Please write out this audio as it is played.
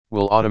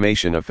Will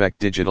automation affect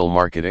digital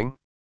marketing?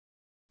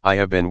 I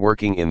have been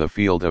working in the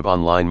field of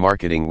online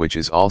marketing, which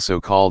is also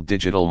called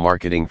digital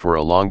marketing, for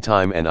a long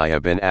time, and I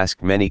have been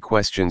asked many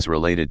questions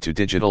related to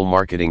digital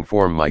marketing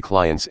from my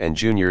clients and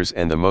juniors,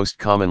 and the most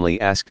commonly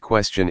asked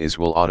question is,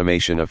 will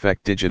automation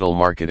affect digital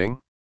marketing?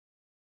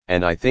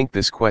 And I think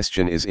this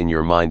question is in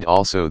your mind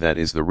also. That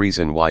is the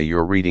reason why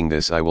you're reading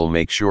this. I will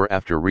make sure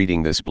after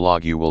reading this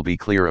blog you will be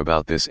clear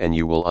about this and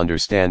you will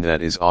understand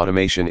that is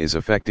automation is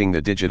affecting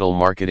the digital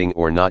marketing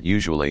or not.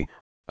 Usually,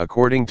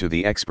 according to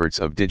the experts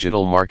of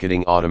digital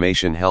marketing,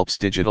 automation helps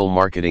digital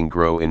marketing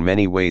grow in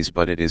many ways,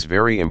 but it is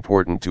very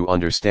important to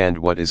understand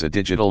what is a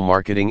digital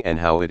marketing and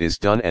how it is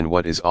done and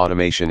what is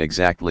automation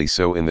exactly.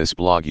 So in this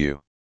blog you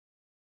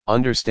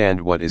understand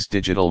what is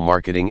digital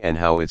marketing and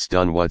how it's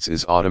done, what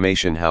is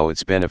automation, how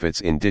its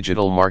benefits in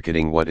digital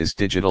marketing, what is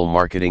digital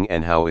marketing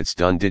and how it's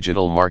done.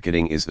 Digital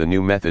marketing is the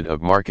new method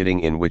of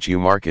marketing in which you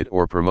market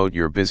or promote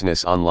your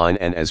business online,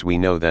 and as we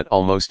know that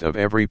almost of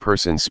every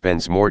person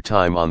spends more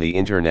time on the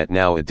internet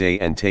nowadays,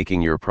 and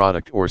taking your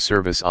product or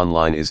service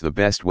online is the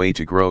best way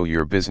to grow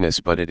your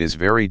business, but it is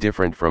very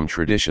different from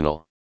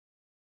traditional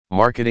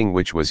marketing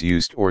which was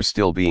used or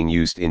still being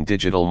used in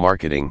digital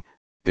marketing.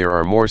 There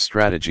are more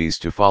strategies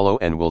to follow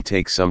and will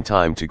take some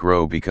time to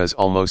grow because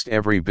almost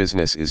every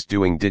business is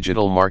doing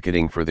digital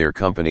marketing for their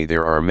company.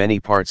 There are many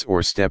parts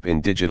or steps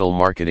in digital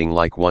marketing,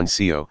 like 1.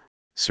 SEO,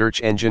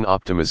 search engine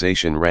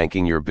optimization,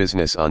 ranking your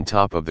business on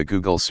top of the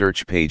Google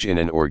search page in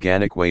an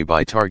organic way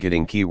by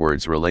targeting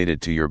keywords related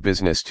to your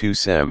business. 2.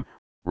 SEM,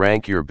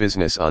 rank your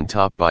business on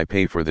top by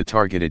pay for the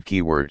targeted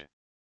keyword.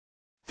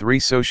 3.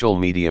 Social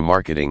media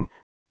marketing,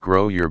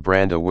 grow your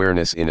brand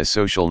awareness in a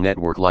social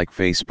network like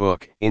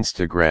Facebook,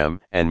 Instagram,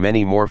 and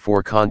many more.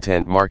 4.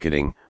 Content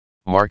marketing,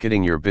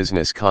 marketing your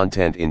business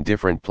content in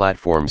different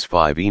platforms.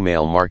 5.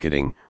 Email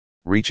marketing,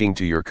 reaching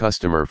to your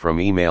customer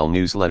from email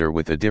newsletter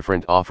with a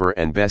different offer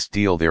and best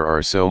deal. There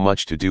are so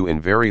much to do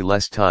in very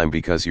less time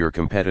because your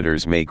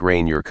competitors may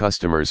gain your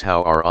customers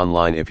how are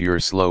online if you're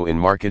slow in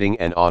marketing,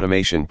 and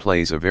automation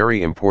plays a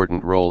very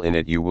important role in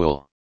it. You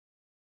will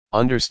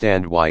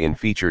understand why in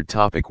featured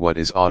topic. What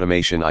is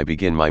automation? I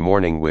begin my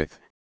morning with,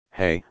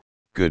 "Hey,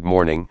 good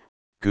morning,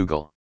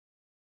 Google."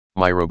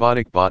 My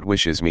robotic bot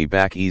wishes me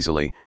back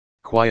easily,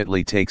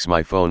 quietly takes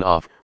my phone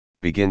off,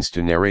 begins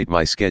to narrate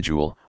my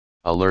schedule,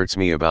 alerts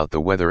me about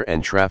the weather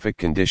and traffic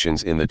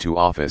conditions in the to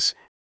office,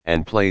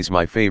 and plays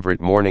my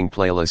favorite morning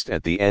playlist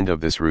at the end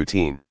of this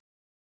routine.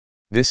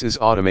 This is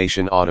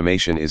automation.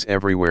 Automation is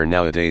everywhere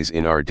nowadays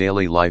in our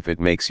daily life. It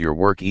makes your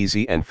work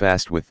easy and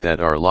fast. With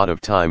that, our lot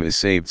of time is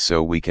saved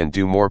so we can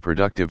do more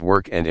productive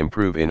work and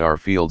improve in our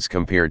fields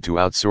compared to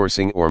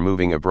outsourcing or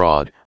moving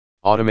abroad.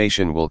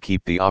 Automation will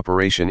keep the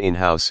operation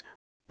in-house,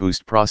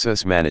 boost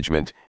process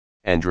management,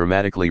 and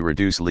dramatically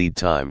reduce lead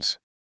times.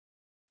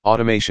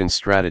 Automation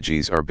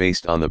strategies are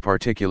based on the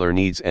particular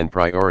needs and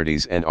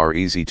priorities and are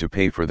easy to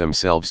pay for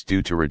themselves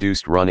due to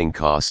reduced running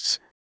costs,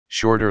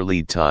 shorter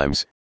lead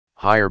times,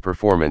 higher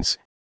performance,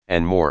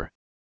 and more.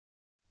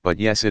 But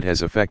yes, it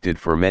has affected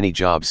for many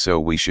jobs, so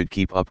we should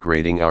keep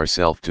upgrading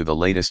ourselves to the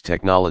latest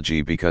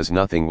technology because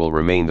nothing will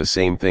remain the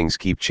same. Things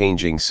keep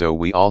changing, so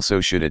we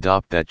also should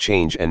adopt that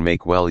change and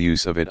make well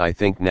use of it. I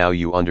think now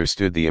you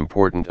understood the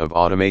importance of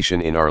automation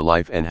in our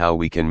life and how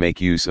we can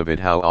make use of it,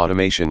 how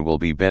automation will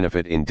be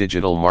benefit in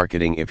digital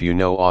marketing. If you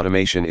know,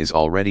 automation is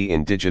already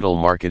in digital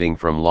marketing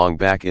from long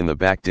back. In the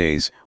back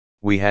days,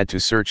 we had to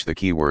search the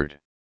keyword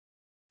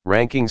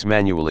rankings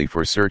manually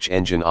for search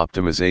engine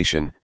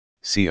optimization,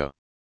 SEO.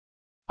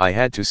 I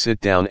had to sit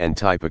down and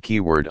type a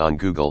keyword on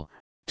Google,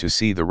 to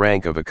see the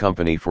rank of a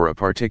company for a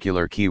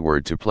particular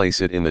keyword to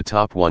place it in the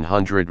top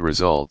 100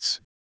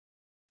 results.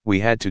 We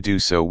had to do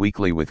so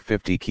weekly with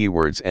 50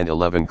 keywords and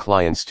 11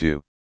 clients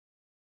too.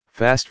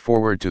 Fast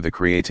forward to the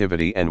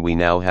creativity, and we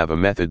now have a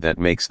method that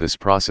makes this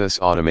process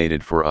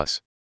automated for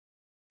us.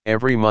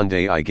 Every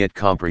Monday I get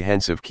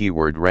comprehensive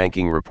keyword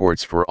ranking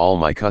reports for all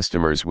my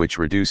customers, which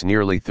reduce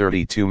nearly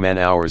 32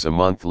 man-hours a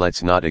month.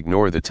 Let's not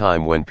ignore the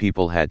time when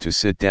people had to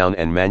sit down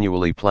and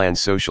manually plan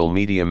social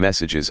media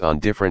messages on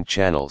different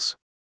channels.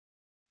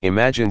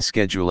 Imagine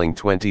scheduling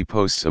 20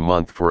 posts a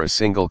month for a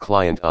single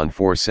client on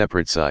 4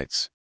 separate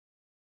sites.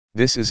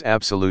 This is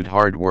absolute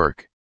hard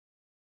work.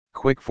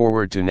 Quick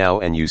forward to now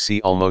and you see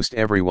almost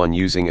everyone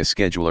using a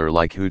scheduler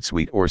like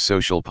Hootsuite or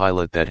Social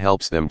Pilot that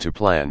helps them to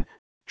plan,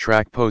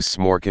 track posts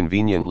more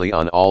conveniently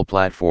on all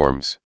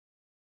platforms.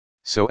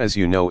 So as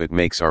you know, it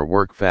makes our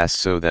work fast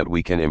so that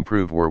we can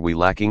improve where we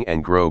lacking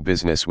and grow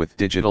business with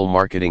digital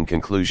marketing.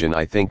 Conclusion: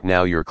 I think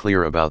now you're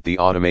clear about the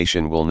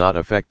automation will not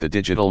affect the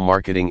digital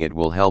marketing. It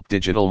will help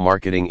digital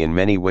marketing in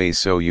many ways,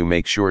 so you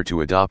make sure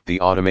to adopt the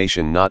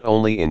automation not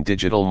only in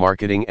digital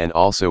marketing and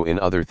also in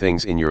other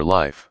things in your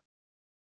life.